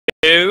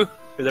Is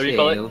that what you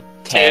call it?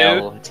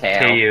 Tail.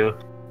 Teiu.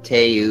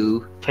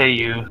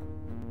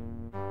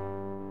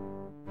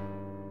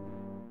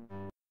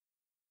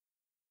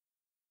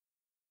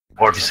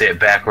 Or if you say it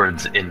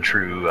backwards in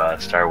true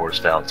Star Wars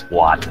style, it's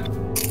Watt.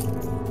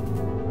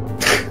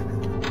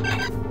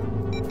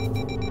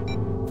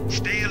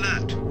 Stay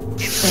alert.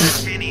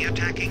 Intercept any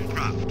attacking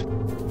craft.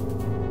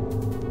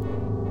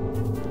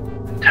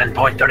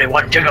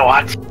 10.31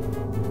 gigawatts.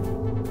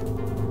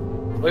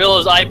 Look at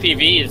those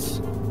IPVs.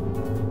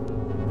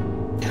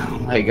 Oh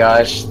my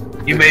gosh.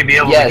 You may be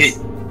able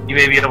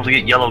to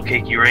get yellow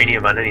cake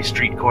uranium on any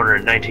street corner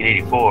in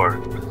 1984,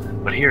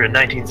 but here in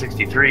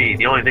 1963,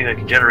 the only thing that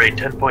can generate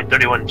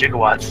 10.31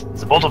 gigawatts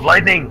is a bolt of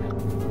lightning.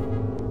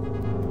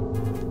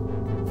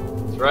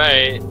 That's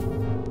right.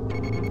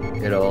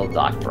 Good old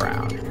Doc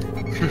Brown.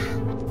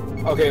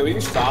 Okay, will you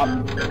stop?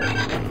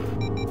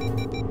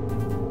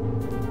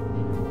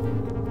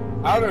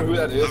 I don't know who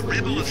that is, A but will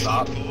rebel you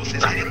stop? assault force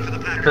is heading for the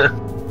pack.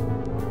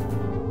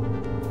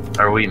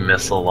 Are we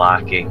missile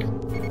locking?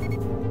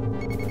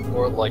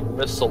 Or like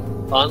missile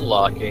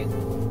unlocking.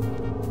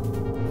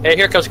 Hey,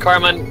 here comes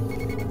Carmen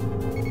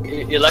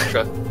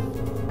Electra.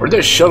 Where'd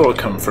that shuttle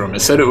come from?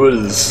 It said it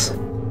was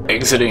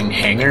exiting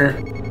hangar.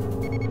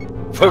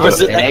 What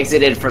was It it?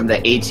 exited from the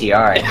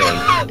ATR, I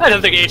think. I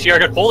don't think ATR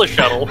could pull the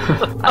shuttle.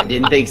 I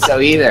didn't think so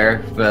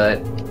either,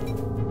 but...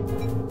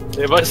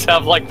 They must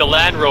have like the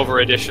Land Rover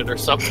edition or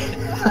something.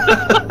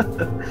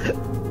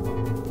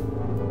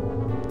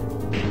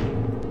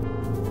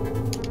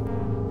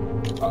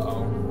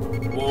 Uh-oh.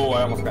 Whoa,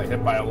 I almost got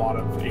hit by a lot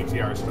of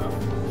ATR stuff.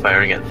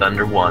 Firing at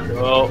Thunder 1.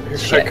 Oh,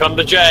 here come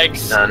the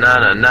Jags. Na na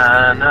na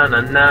na na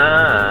na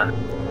na.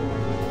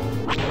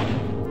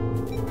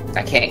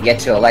 I can't get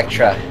to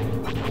Electra.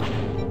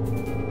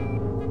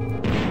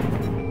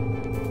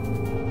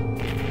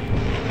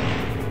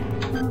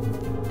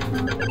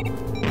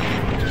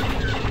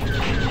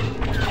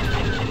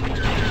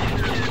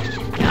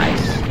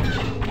 Nice.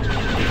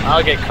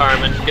 I'll get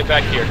Carmen. Get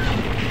back here.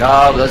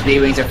 Oh, those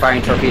B-Wings are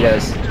firing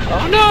torpedoes.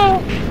 Oh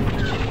no!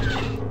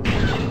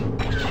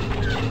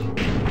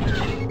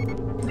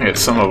 I hit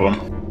some of them.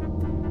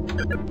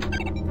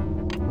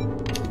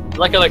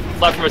 Like the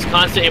platform is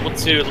constantly able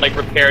to like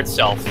repair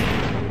itself.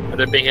 But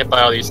they're being hit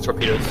by all these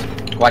torpedoes.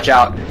 Watch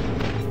out.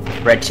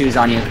 Red 2's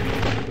on you.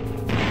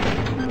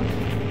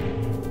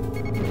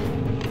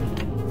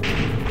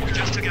 We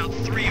just took out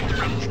 3 of the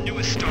rebels'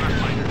 newest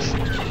starfighters.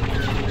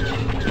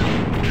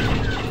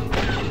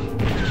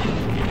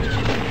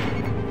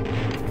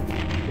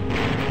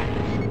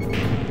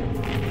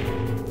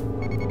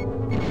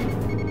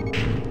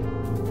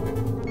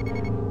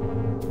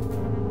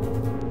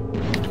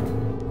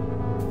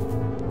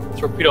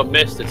 Torpedo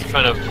missed. It's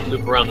trying to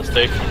loop around the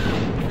station.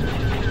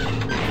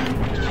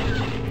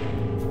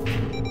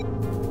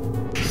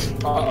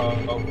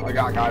 Uh-oh, I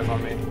got guys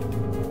on me.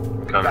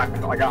 Coming.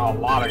 I got a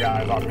lot of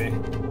guys on me.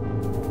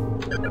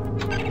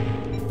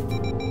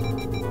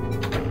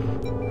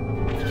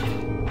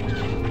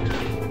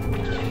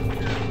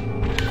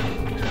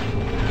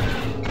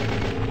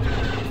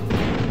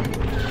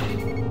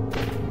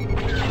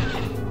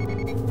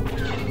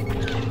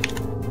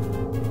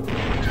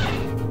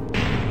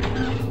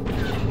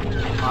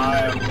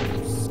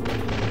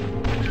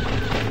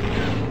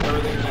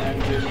 Everything in the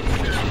engine is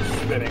just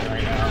spinning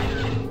right now.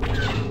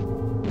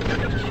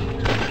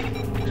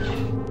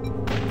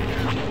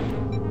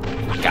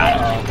 Got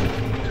him.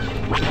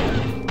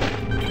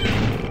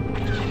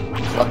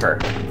 Flipper.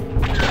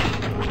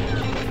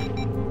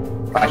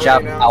 Watch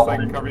out. Now, so I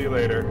can cover you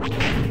later.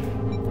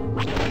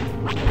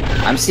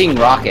 I'm seeing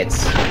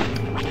rockets. Okay,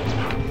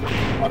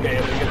 let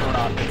me get the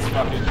rockets.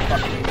 Fucking.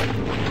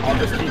 I'll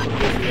just keep them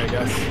busy, I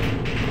guess.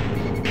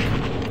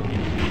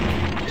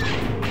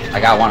 I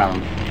got one of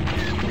them.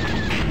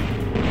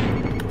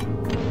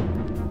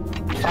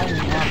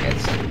 Firing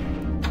rockets.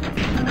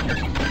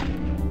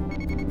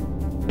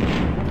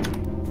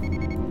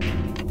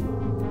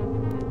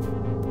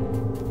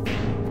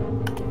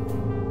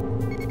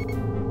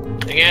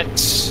 Dang it.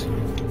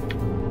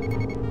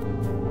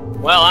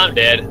 Well, I'm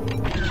dead.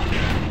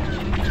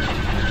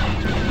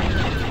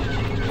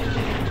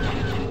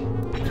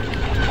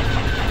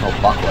 Oh,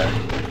 Buckler.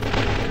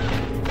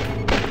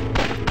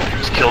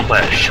 Was killed by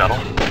a shuttle.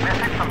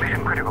 Message from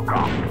mission critical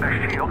comms. The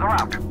shields are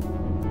out.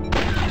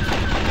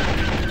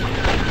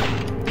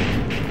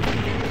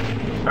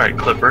 Alright,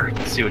 Clipper.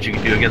 Let's see what you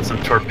can do against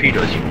some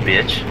torpedoes, you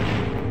bitch.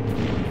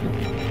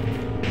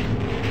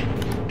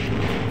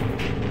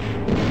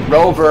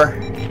 Rover.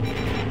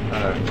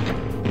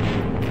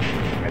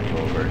 Red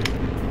Rover.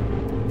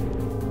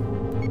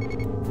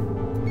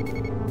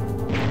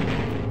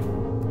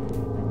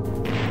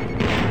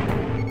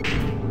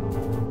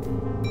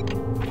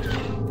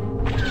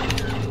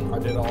 I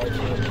did all I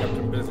could, kept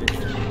them busy.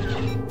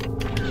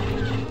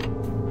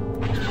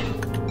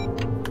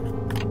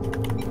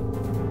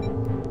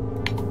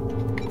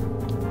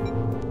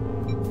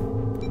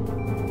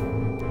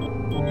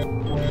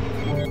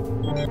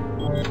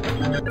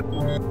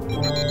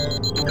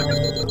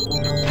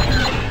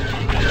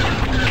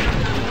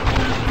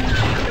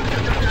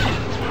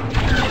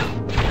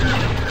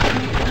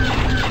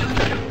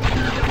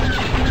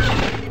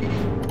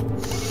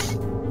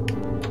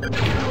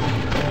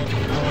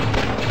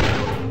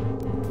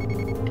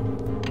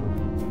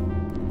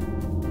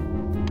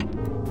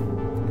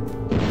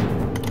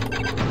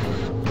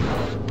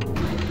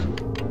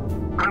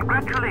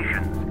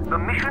 The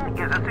mission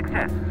is a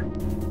success.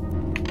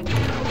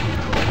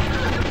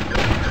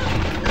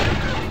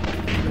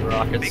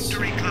 Rockets.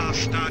 Victory-class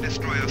Star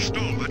Destroyer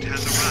Stalwart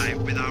has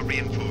arrived with our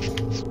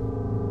reinforcements.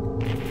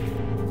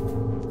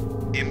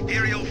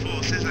 Imperial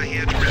forces are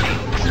here to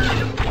relieve us.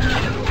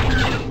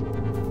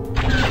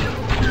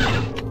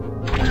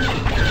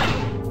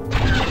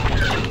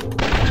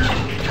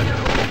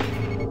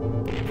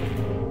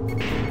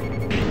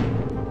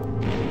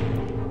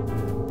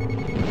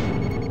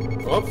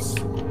 Oops.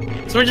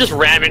 Someone just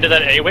ran into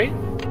that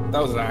A-wing?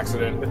 That was an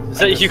accident. Is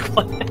that you?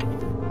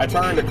 I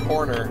turned a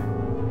corner.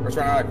 Or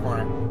turned out a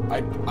corner.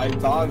 I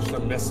dodged a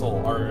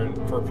missile or a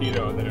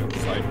torpedo, and then it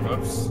was like,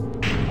 oops.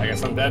 I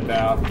guess I'm dead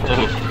now.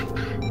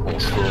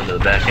 Almost flew into the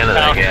back end of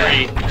that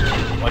guy.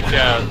 Watch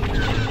out.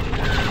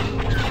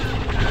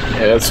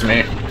 Yeah, that's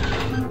me.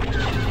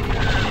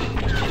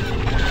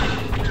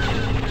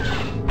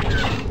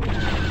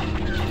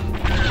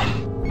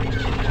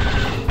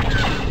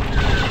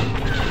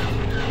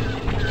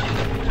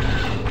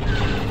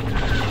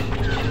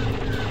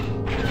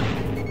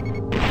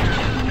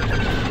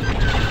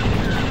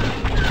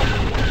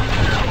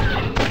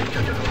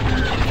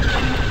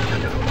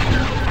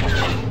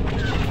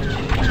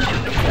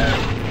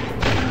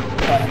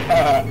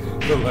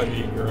 The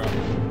Lanigiro.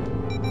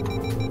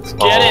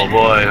 Oh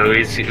boy,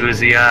 who's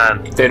he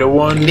on? Theta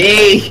 1.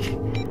 Me!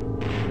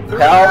 Help!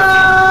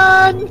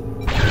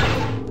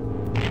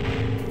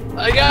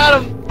 I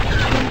got him!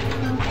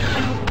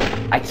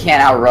 I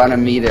can't outrun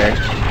him either.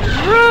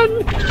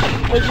 Run!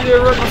 I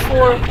didn't run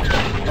before.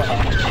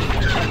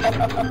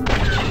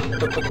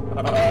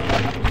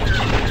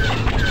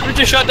 You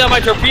just shot down my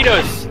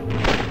torpedoes!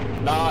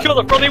 Kill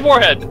the friendly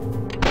warhead!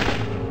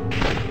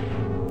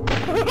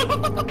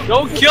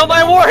 Don't kill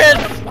my warhead!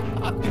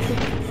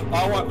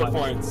 I want the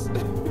points.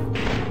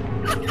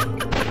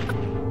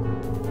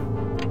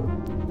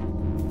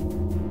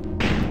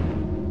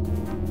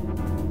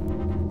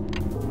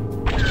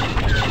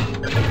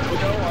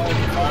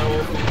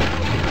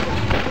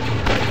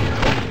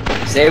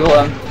 Disable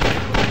him.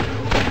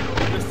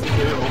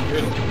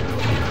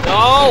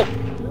 No!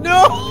 No!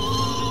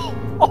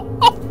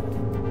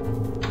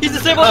 He's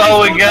disabled.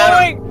 Oh, He's we still got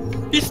going!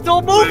 He's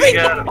still moving! We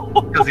got him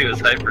because he was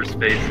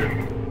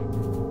hyperspacing.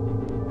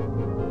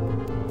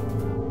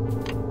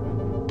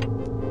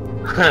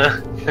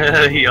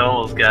 He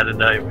almost got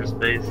into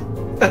hyperspace.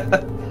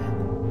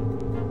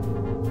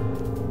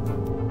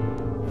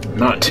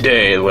 Not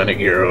today,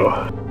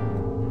 Lanigiro.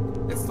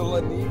 It's the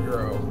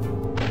Lanigiro.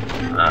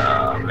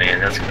 Oh man,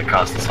 that's gonna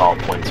cost us all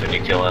points when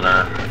you kill it,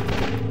 huh?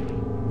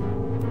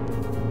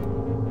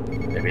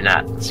 Maybe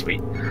not.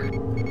 Sweet.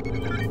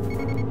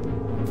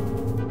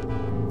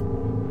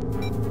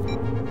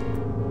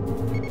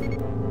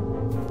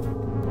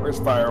 Where's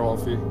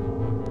Firewolfy?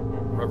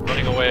 We're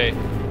running away.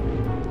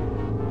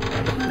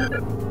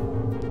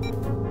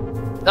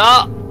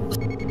 Ah!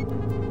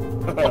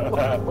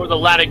 Or the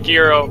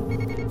Lanigiro.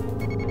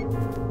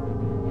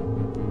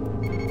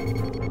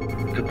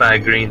 Goodbye,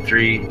 Green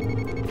 3.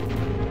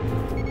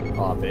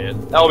 Aw,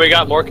 man. Oh, we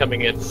got more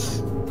coming in.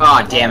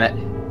 Aw, damn it.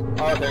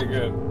 Okay,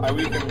 good. I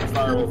weakened the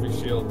Firewolfy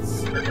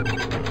shields.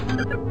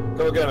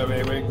 Go get him,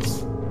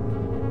 A-Wings.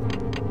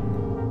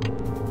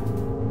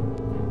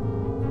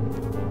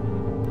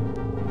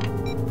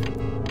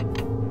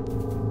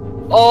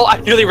 Oh, I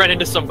nearly ran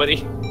into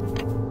somebody.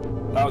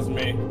 That was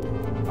me.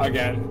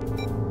 Again.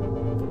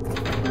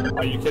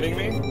 Are you kidding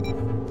me?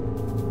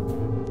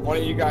 One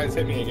of you guys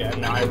hit me again.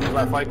 Now I lose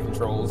my flight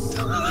controls.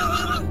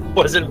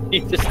 Wasn't me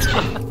this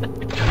time.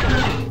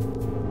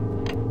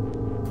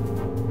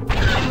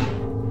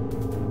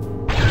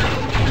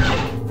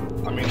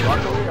 I mean,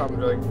 luckily, I'm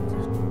like...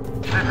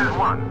 This is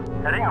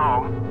 1. Heading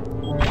home.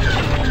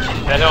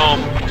 Head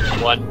home.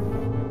 1.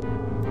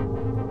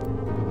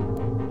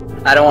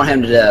 I don't want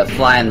him to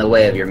fly in the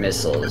way of your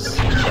missiles,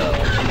 so...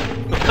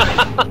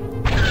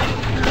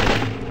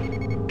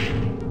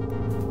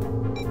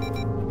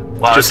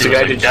 Wow, Just this a dude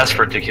guy was like to-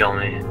 desperate to kill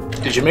me.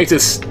 Did you make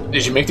this?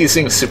 Did you make these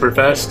things super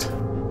fast?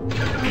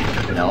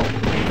 No.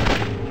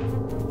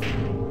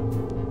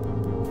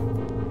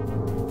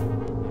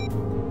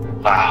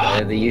 Wow.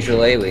 They're the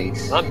usual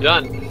A-Wings. I'm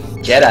done.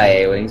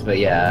 Jedi A-Wings, but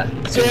yeah.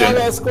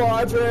 Jedi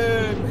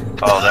Squadron!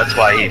 Oh, that's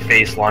why he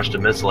face launched a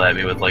missile at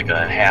me with like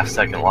a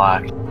half-second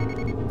lock.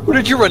 Who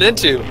did you run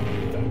into?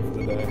 Done for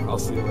the day. I'll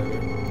see you later.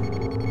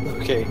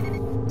 Okay.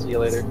 See you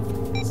later.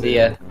 See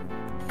ya.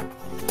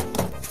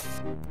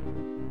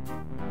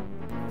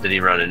 Did he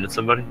run into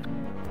somebody?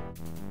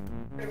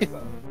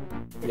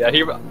 Yeah,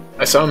 he.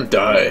 I saw him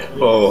die.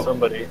 Well,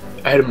 Somebody.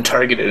 I had him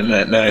targeted, and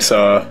then I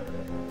saw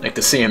like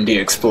the CMD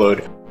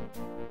explode.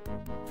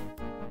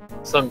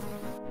 Some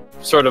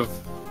sort of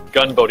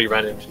gunboat he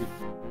ran into.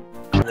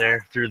 In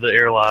there, through the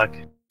airlock.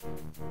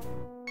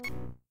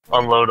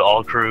 Unload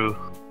all crew.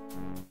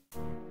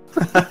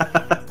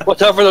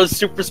 Watch out for those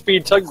super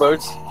speed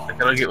tugboats. I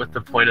don't get what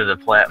the point of the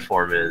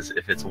platform is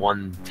if it's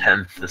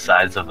 1/10 the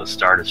size of a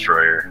Star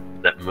Destroyer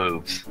that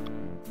moves.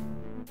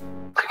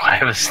 Why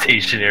have a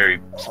stationary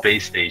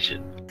space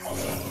station?